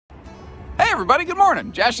everybody, good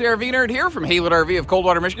morning. Josh the RV Nerd here from H20 RV of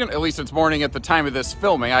Coldwater, Michigan. At least it's morning at the time of this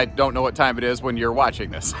filming. I don't know what time it is when you're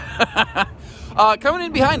watching this. Coming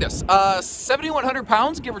in behind us, 7,100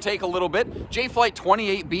 pounds, give or take a little bit, J-Flight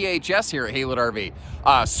 28 BHS here at H20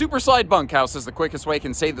 RV. Super slide bunkhouse is the quickest way I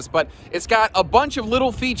can say this, but it's got a bunch of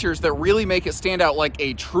little features that really make it stand out, like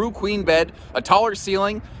a true queen bed, a taller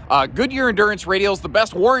ceiling, Goodyear endurance radials, the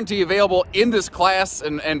best warranty available in this class,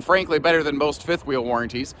 and frankly better than most fifth wheel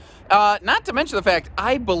warranties. Not to mention the fact,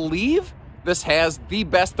 I believe this has the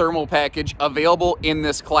best thermal package available in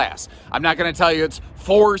this class. I'm not going to tell you it's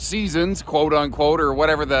 4 seasons, quote unquote, or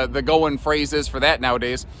whatever the going phrase is for that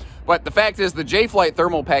nowadays. But the fact is the J-Flight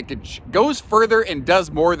thermal package goes further and does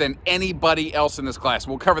more than anybody else in this class.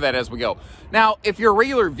 We'll cover that as we go. Now, if you're a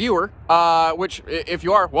regular viewer, which if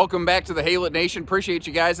you are, welcome back to the H20 Nation. Appreciate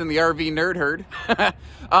you guys in the RV nerd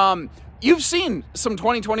herd. You've seen some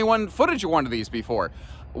 2021 footage of one of these before.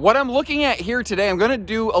 What I'm looking at here today, I'm going to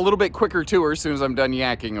do a little bit quicker tour as soon as I'm done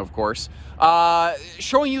yakking, of course,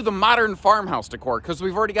 showing you the modern farmhouse decor, because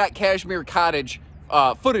we've already got Cashmere Cottage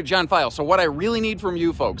footage on file. So what I really need from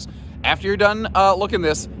you folks, after you're done looking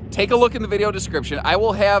this, take a look in the video description. I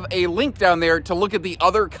will have a link down there to look at the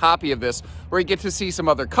other copy of this, where you get to see some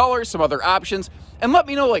other colors, some other options, and let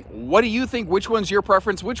me know, like, what do you think? Which one's your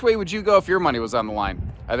preference? Which way would you go if your money was on the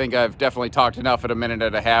line? I think I've definitely talked enough at a minute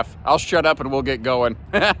and a half. I'll shut up and we'll get going.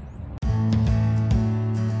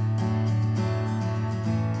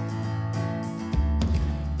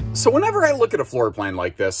 So whenever I look at a floor plan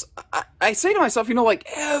like this, I say to myself, you know, like,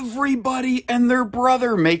 everybody and their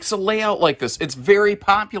brother makes a layout like this. It's very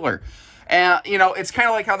popular. And, you know, it's kind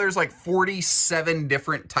of like how there's like 47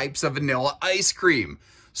 different types of vanilla ice cream.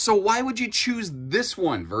 So why would you choose this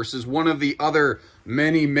one versus one of the other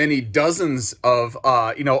many dozens of,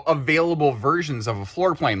 you know, available versions of a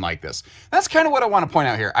floor plan like this? That's kind of what I want to point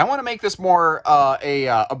out here. I want to make this more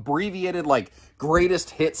abbreviated, like,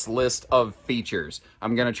 greatest hits list of features.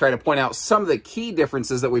 I'm going to try to point out some of the key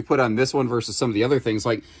differences that we put on this one versus some of the other things.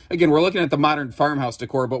 Like, again, we're looking at the modern farmhouse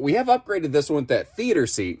decor, but we have upgraded this one with that theater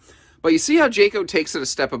seat. But you see how Jayco takes it a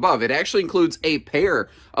step above. It actually includes a pair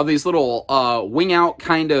of these little wing out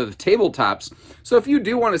kind of tabletops. So if you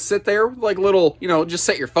do want to sit there, like little, you know, just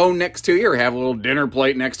set your phone next to you or have a little dinner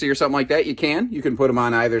plate next to you or something like that, you can. You can put them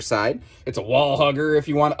on either side. It's a wall hugger if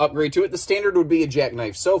you want to upgrade to it. The standard would be a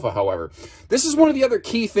jackknife sofa, however. This is one of the other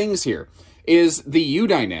key things here, is the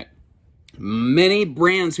U-dinette. Many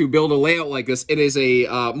brands who build a layout like this, it is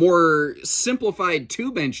a more simplified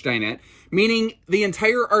 2-bench dinette, meaning the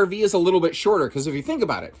entire RV is a little bit shorter. Because if you think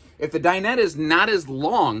about it, if the dinette is not as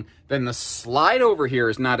long, then the slide over here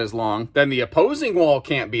is not as long, then the opposing wall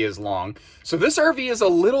can't be as long. So this RV is a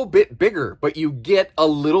little bit bigger, but you get a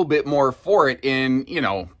little bit more for it in, you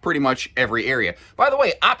know, pretty much every area. By the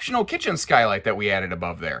way, optional kitchen skylight that we added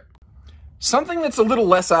above there. Something that's a little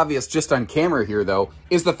less obvious just on camera here, though,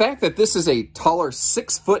 is the fact that this is a taller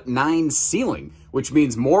 6'9" ceiling, which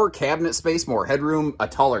means more cabinet space, more headroom, a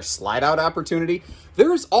taller slide-out opportunity.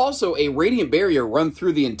 There's also a radiant barrier run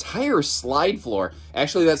through the entire slide floor.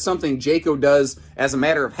 Actually, that's something Jayco does as a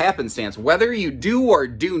matter of happenstance. Whether you do or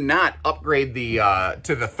do not upgrade the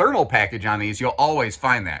to the thermal package on these, you'll always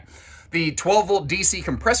find that. The 12-volt DC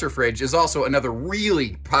compressor fridge is also another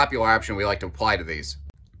really popular option we like to apply to these.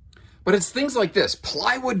 But it's things like this,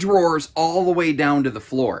 plywood drawers all the way down to the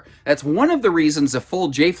floor. That's one of the reasons a full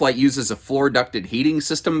J-Flight uses a floor ducted heating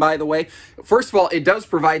system, by the way. First of all, it does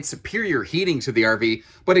provide superior heating to the RV,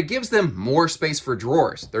 but it gives them more space for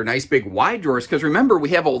drawers. They're nice big wide drawers, because remember, we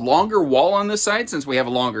have a longer wall on this side since we have a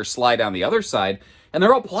longer slide on the other side, and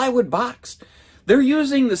they're all plywood boxed. They're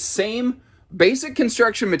using the same basic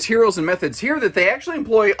construction materials and methods here that they actually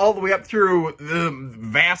employ all the way up through the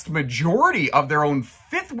vast majority of their own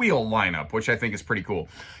fifth wheel lineup, which I think is pretty cool.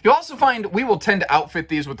 You'll also find we will tend to outfit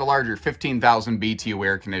these with the larger 15,000 BTU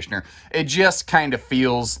air conditioner. It just kind of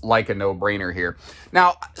feels like a no-brainer here.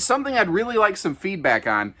 Now, something I'd really like some feedback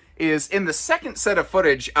on is in the second set of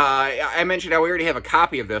footage, I mentioned how we already have a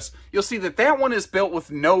copy of this. You'll see that that one is built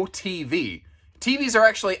with no TV. TVs are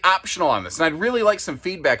actually optional on this, and I'd really like some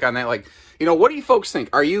feedback on that. Like, you know, what do you folks think?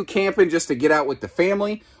 Are you camping just to get out with the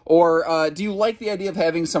family? Or do you like the idea of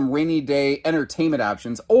having some rainy day entertainment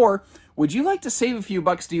options? Or would you like to save a few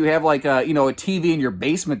bucks? Do you have like a, you know, a TV in your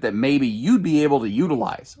basement that maybe you'd be able to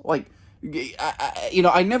utilize? Like, you know,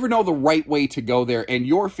 I never know the right way to go there. And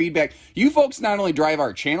your feedback, you folks not only drive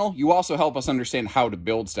our channel, you also help us understand how to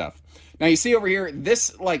build stuff. Now you see over here,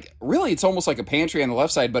 this, like, really it's almost like a pantry on the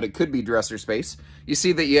left side, but it could be dresser space. You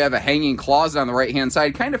see that you have a hanging closet on the right-hand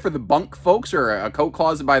side, kind of for the bunk folks, or a coat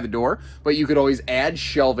closet by the door, but you could always add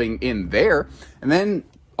shelving in there. And then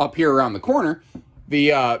up here around the corner.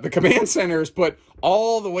 The command center is put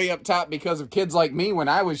all the way up top because of kids like me when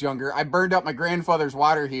I was younger. I burned up my grandfather's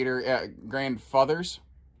water heater. Grandfather's?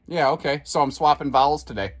 Yeah, okay. So I'm swapping vowels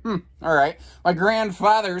today. All right. My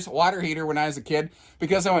grandfather's water heater when I was a kid,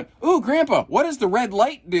 because I went, ooh, Grandpa, what does the red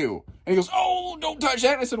light do? And he goes, oh, don't touch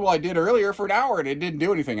that. And I said, well, I did earlier for an hour and it didn't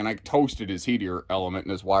do anything. And I toasted his heater element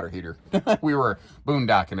in his water heater. We were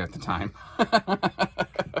boondocking at the time.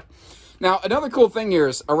 Now, another cool thing here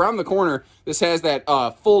is around the corner, this has that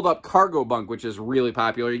fold-up cargo bunk, which is really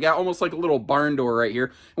popular. You got almost like a little barn door right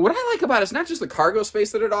here. And what I like about it is not just the cargo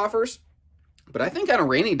space that it offers, but I think on a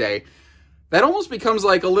rainy day, that almost becomes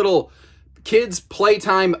like a little kids'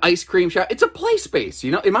 playtime ice cream shop. It's a play space,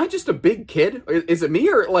 you know? Am I just a big kid? Is it me?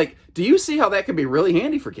 Or, like, do you see how that could be really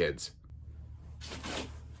handy for kids?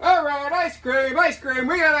 All right, ice cream, ice cream.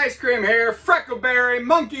 We got ice cream here. Freckleberry,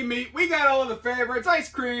 monkey meat. We got all the favorites. Ice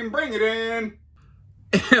cream, bring it in.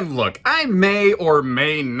 And look, I may or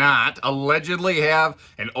may not allegedly have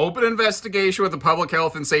an open investigation with the Public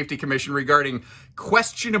Health and Safety Commission regarding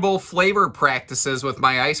questionable flavor practices with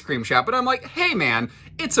my ice cream shop. But I'm like, hey man,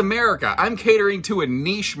 it's America. I'm catering to a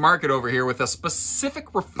niche market over here with a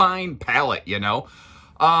specific refined palate, you know?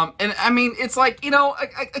 And I mean, it's like, you know,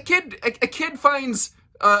 a kid finds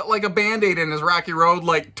like a Band-Aid in his rocky road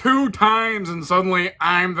like 2 times and suddenly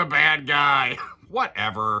I'm the bad guy.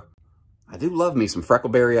 Whatever. I do love me some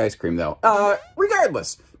Freckleberry ice cream, though.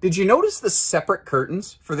 Regardless, did you notice the separate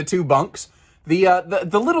curtains for the 2 bunks?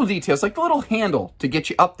 The little details, like the little handle to get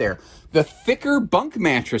you up there. The thicker bunk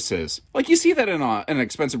mattresses. Like, you see that in an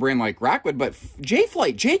expensive brand like Rockwood, but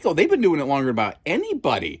J-Flight, Jayco, they've been doing it longer than about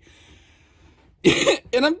anybody.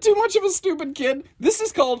 And I'm too much of a stupid kid. This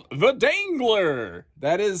is called the Dangler.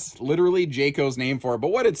 That is literally Jayco's name for it. But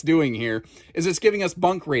what it's doing here is it's giving us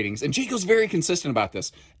bunk ratings. And Jayco's very consistent about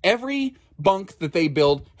this. Every bunk that they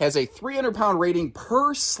build has a 300-pound rating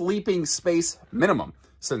per sleeping space minimum.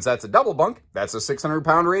 Since that's a double bunk, that's a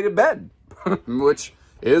 600-pound rated bed, which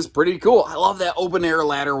is pretty cool. I love that open air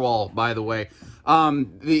ladder wall, by the way.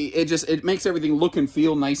 It makes everything look and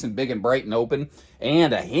feel nice and big and bright and open.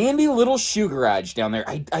 And a handy little shoe garage down there.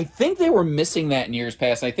 I think they were missing that in years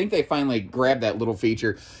past. I think they finally grabbed that little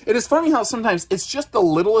feature. It is funny how sometimes it's just the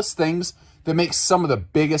littlest things that make some of the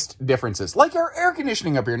biggest differences. Like our air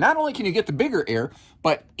conditioning up here. Not only can you get the bigger air,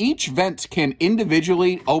 but each vent can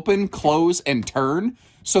individually open, close, and turn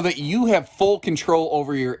so that you have full control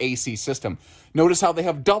over your AC system. Notice how they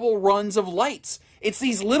have double runs of lights. It's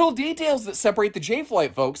these little details that separate the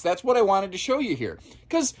J-Flight, folks. That's what I wanted to show you here.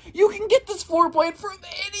 Because you can get this floor plan from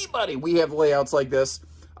anybody. We have layouts like this,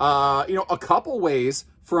 you know, a couple ways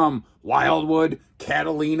from Wildwood,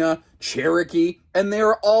 Catalina, Cherokee, and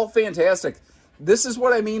they're all fantastic. This is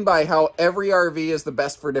what I mean by how every RV is the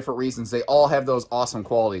best for different reasons. They all have those awesome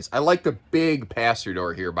qualities. I like the big pass-through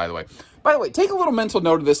door here, by the way. By the way, take a little mental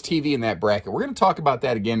note of this TV in that bracket. We're going to talk about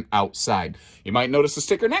that again outside. You might notice a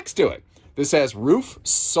sticker next to it. This has roof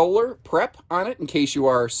solar prep on it in case you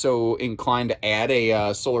are so inclined to add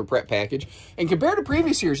a solar prep package. And compared to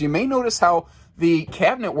previous years, you may notice how the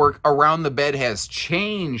cabinet work around the bed has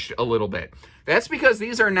changed a little bit. That's because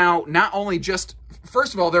these are now not only just,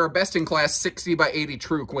 first of all, they're a best-in-class 60 by 80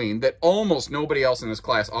 True Queen that almost nobody else in this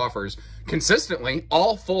class offers consistently.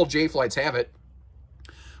 All full J-Flights have it.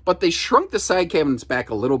 But they shrunk the side cabinets back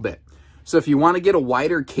a little bit. So if you want to get a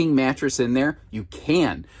wider king mattress in there, you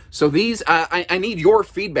can. So these, I need your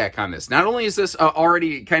feedback on this. Not only is this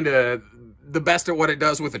already kind of the best at what it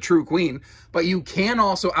does with a True Queen, but you can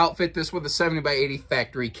also outfit this with a 70 by 80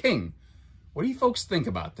 factory king. What do you folks think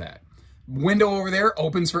about that? Window over there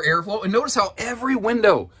opens for airflow. And notice how every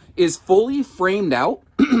window is fully framed out.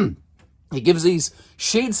 It gives these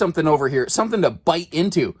shades something over here, something to bite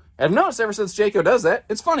into. I've noticed ever since Jayco does that,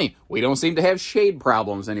 it's funny. We don't seem to have shade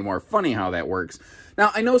problems anymore. Funny how that works.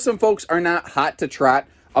 Now, I know some folks are not hot to trot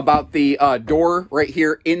about the door right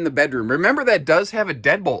here in the bedroom. Remember, that does have a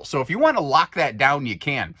deadbolt. So if you want to lock that down, you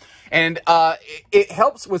can. And it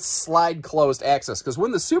helps with slide closed access, because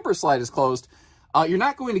when the super slide is closed, you're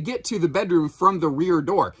not going to get to the bedroom from the rear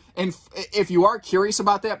door. And if you are curious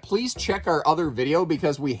about that, please check our other video,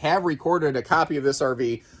 because we have recorded a copy of this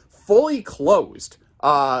RV fully closed.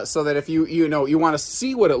 So that if you want to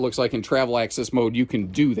see what it looks like in travel access mode, you can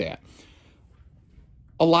do that.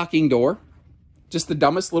 A locking door, just the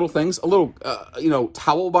dumbest little things. A little,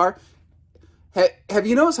 towel bar. Have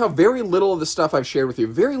you noticed how very little of the stuff I've shared with you,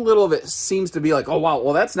 very little of it seems to be like, oh wow,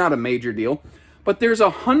 well that's not a major deal. But there's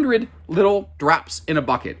 100 little drops in a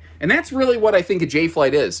bucket, and that's really what I think a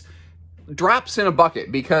J-Flight is. Drops in a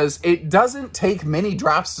bucket, because it doesn't take many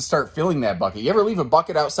drops to start filling that bucket. You ever leave a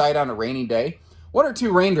bucket outside on a rainy day? 1 or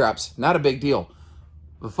 2 raindrops, not a big deal.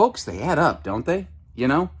 But folks, they add up, don't they? You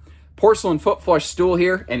know? Porcelain foot flush stool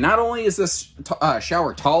here, and not only is this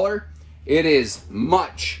shower taller, it is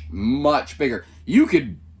much, much bigger. You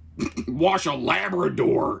could wash a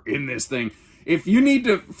Labrador in this thing. If you need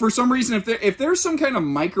to, for some reason, if there's some kind of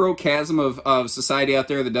microcosm of society out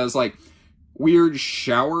there that does like weird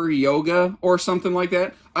shower yoga or something like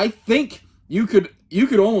that, I think you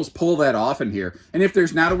could almost pull that off in here. And if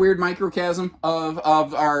there's not a weird microcosm of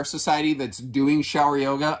our society that's doing shower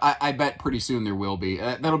yoga, I bet pretty soon there will be.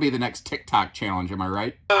 That'll be the next TikTok challenge, am I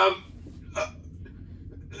right? All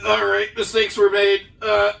right, mistakes were made.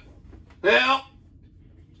 Help!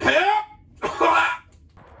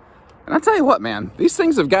 And I'll tell you what, man, these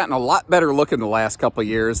things have gotten a lot better looking the last couple of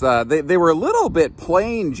years. They were a little bit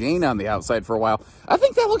plain Jane on the outside for a while. I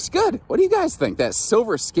think that looks good. What do you guys think? That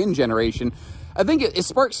silver skin generation, I think it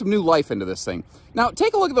sparked some new life into this thing. Now,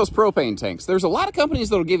 take a look at those propane tanks. There's a lot of companies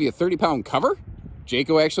that'll give you a 30-pound cover.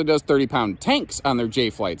 Jayco actually does 30-pound tanks on their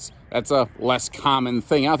J-Flights. That's a less common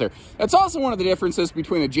thing out there. That's also one of the differences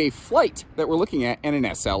between a J-Flight that we're looking at and an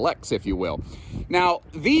SLX, if you will. Now,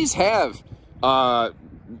 these have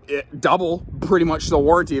double pretty much the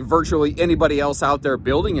warranty of virtually anybody else out there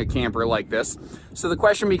building a camper like this. So the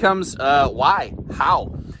question becomes, why?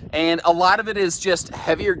 How? And a lot of it is just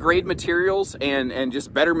heavier grade materials and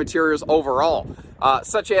just better materials overall.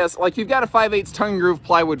 Such as, like, you've got a 5/8 tongue groove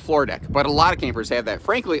plywood floor deck, but a lot of campers have that.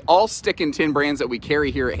 Frankly, all stick and tin brands that we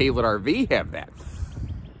carry here at Haylet RV have that.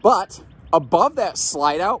 But above that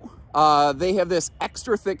slide out, they have this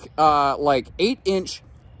extra thick, like 8-inch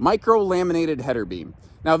micro laminated header beam.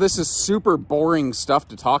 Now, this is super boring stuff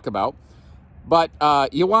to talk about, but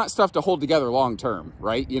you want stuff to hold together long term,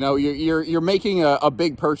 right? You know, you're making a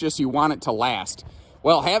big purchase, you want it to last.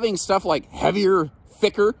 Well, having stuff like heavier,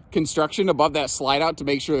 thicker construction above that slide out to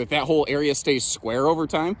make sure that that whole area stays square over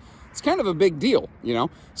time, it's kind of a big deal, you know?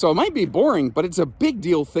 So it might be boring, but it's a big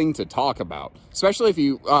deal thing to talk about, especially if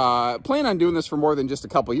you plan on doing this for more than just a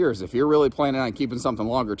couple years. If you're really planning on keeping something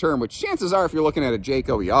longer term, which chances are if you're looking at a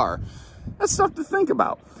Jayco ER, that's stuff to think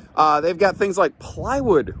about. They've got things like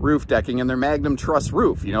plywood roof decking in their Magnum Truss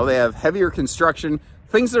roof. You know, they have heavier construction,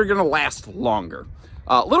 things that are going to last longer.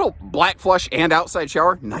 Little black flush and outside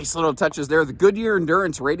shower. Nice little touches there. The Goodyear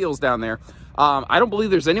Endurance radials down there. I don't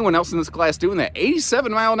believe there's anyone else in this class doing that.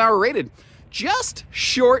 87 mile an hour rated. Just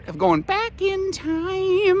short of going back in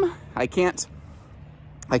time. I can't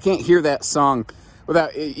hear that song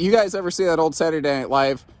without... You guys ever see that old Saturday Night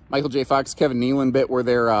Live, Michael J. Fox, Kevin Nealon bit where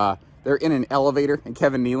they're in an elevator and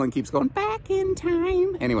Kevin Nealon keeps going back in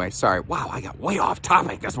time? Anyway, sorry. Wow, I got way off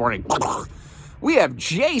topic this morning. We have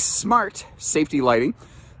J Smart safety lighting.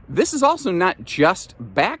 This is also not just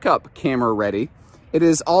backup camera ready. It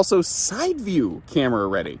is also side view camera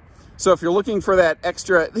ready. So if you're looking for that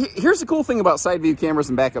extra, here's the cool thing about side view cameras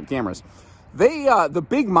and backup cameras. They, the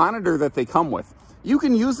big monitor that they come with, you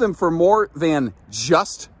can use them for more than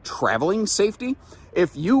just traveling safety.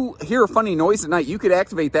 If you hear a funny noise at night, you could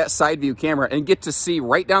activate that side view camera and get to see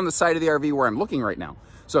right down the side of the RV where I'm looking right now.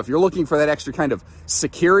 So if you're looking for that extra kind of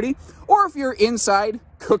security, or if you're inside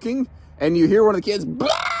cooking and you hear one of the kids, blah,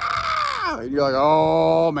 and you're like,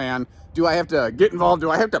 oh man, do I have to get involved? Do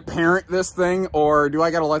I have to parent this thing? Or do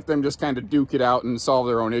I got to let them just kind of duke it out and solve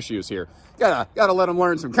their own issues here? Gotta let them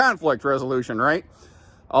learn some conflict resolution, right?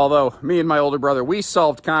 Although me and my older brother, we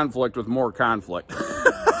solved conflict with more conflict.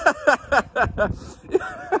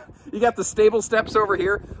 You got the stable steps over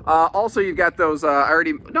here. Also, you've got those,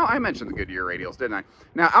 I mentioned the Goodyear radials, didn't I?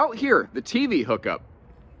 Now, out here, the TV hookup.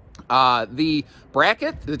 The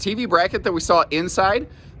bracket, the TV bracket that we saw inside,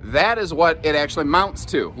 that is what it actually mounts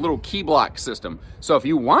to, a little key block system. So if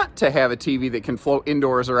you want to have a TV that can float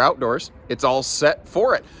indoors or outdoors, it's all set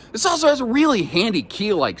for it. This also has a really handy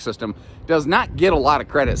key-like system. Does not get a lot of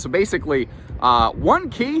credit. So basically, one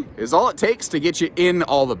key is all it takes to get you in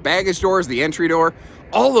all the baggage doors, the entry door,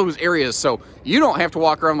 all those areas, so you don't have to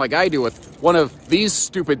walk around like I do with one of these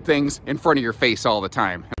stupid things in front of your face all the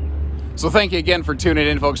time. So thank you again for tuning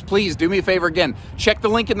in, folks. Please do me a favor again. Check the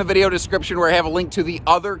link in the video description where I have a link to the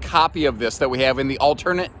other copy of this that we have in the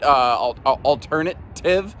alternative.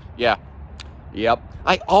 Yeah. Yep.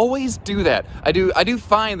 I always do that. I do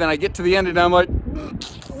fine, then I get to the end and I'm like,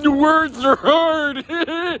 the words are hard.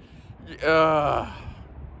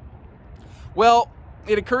 Well,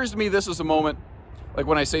 it occurs to me this is a moment like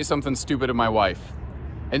when I say something stupid to my wife,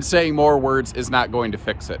 and saying more words is not going to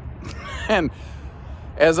fix it. And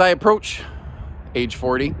as I approach age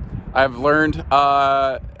 40, I've learned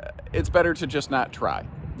it's better to just not try.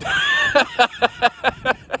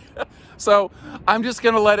 So I'm just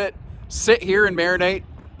gonna let it sit here and marinate.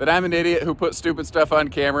 that I'm an idiot who puts stupid stuff on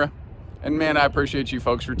camera. And man, I appreciate you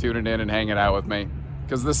folks for tuning in and hanging out with me,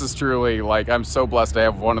 because this is truly, like, I'm so blessed to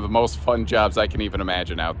have one of the most fun jobs I can even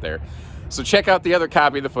imagine out there. So check out the other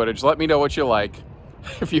copy of the footage. Let me know what you like.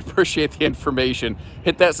 If you appreciate the information,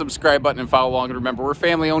 hit that subscribe button and follow along. And remember, we're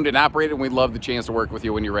family owned and operated, and we love the chance to work with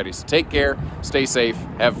you when you're ready. So take care, stay safe,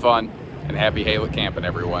 have fun, and happy Elec camping,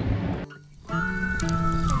 everyone.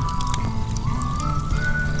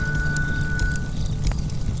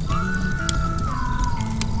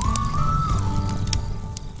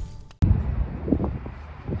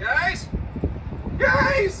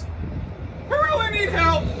 Guys, I really need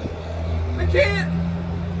help. I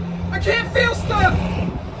can't feel stuff.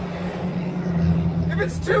 If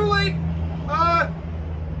it's too late,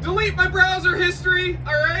 delete my browser history,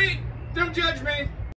 all right? Don't judge me.